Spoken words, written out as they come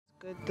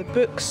The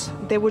books,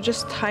 they were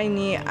just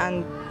tiny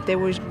and they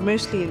were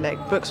mostly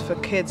like books for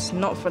kids,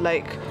 not for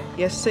like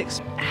year 6.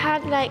 I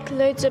had like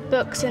loads of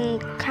books in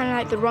kind of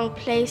like the wrong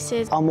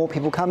places. Are more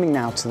people coming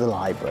now to the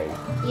library?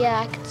 Yeah,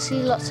 I can see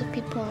lots of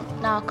people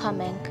now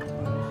coming.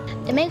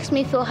 It makes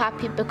me feel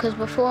happy because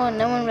before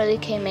no one really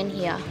came in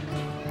here.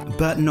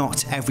 But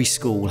not every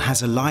school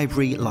has a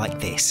library like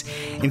this.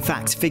 In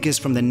fact, figures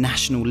from the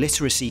National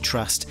Literacy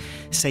Trust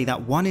say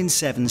that 1 in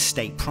 7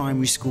 state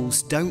primary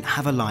schools don't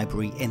have a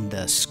library in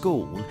their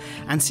school.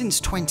 And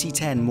since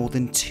 2010, more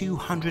than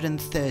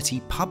 230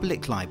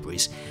 public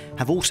libraries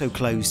have also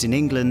closed in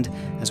England,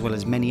 as well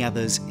as many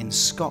others in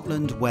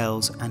Scotland,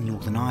 Wales and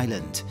Northern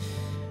Ireland.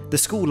 The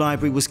school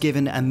library was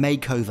given a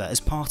makeover as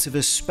part of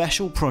a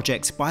special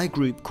project by a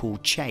group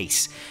called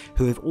Chase,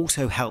 who have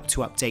also helped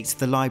to update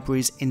the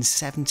libraries in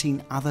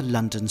 17 other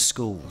London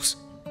schools.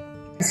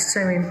 It's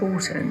so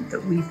important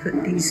that we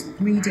put these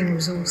reading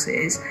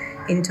resources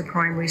into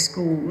primary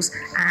schools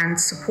and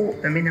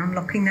support them in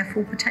unlocking their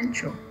full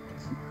potential.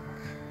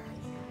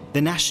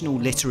 The National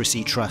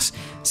Literacy Trust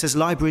says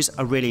libraries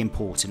are really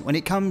important when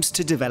it comes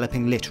to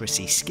developing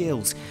literacy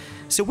skills.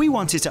 So we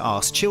wanted to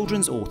ask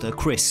children's author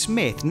Chris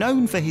Smith,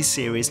 known for his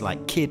series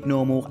like Kid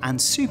Normal and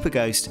Super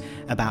Ghost,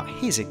 about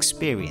his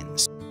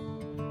experience.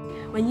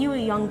 When you were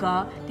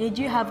younger, did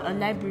you have a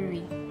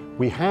library?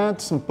 We had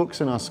some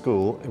books in our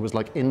school. It was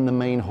like in the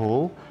main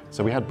hall.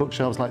 So we had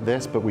bookshelves like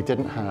this, but we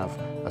didn't have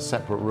a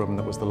separate room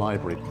that was the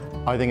library.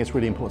 I think it's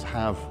really important to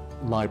have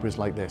libraries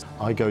like this.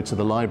 I go to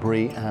the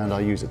library and I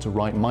use it to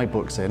write my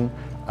books in.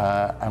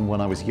 And when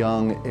I was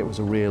young, it was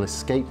a real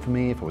escape for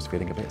me. If I was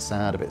feeling a bit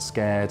sad, a bit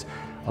scared,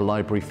 a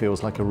library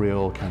feels like a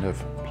real kind of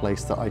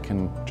place that I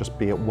can just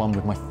be at one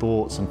with my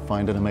thoughts and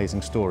find an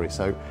amazing story.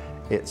 So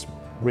it's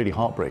really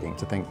heartbreaking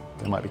to think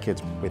there might be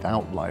kids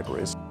without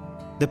libraries.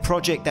 The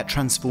project that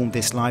transformed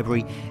this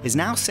library is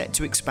now set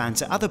to expand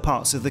to other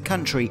parts of the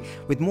country,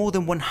 with more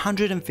than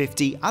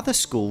 150 other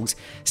schools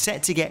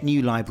set to get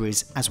new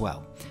libraries as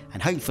well,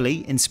 and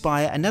hopefully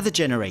inspire another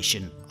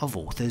generation of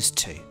authors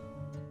too.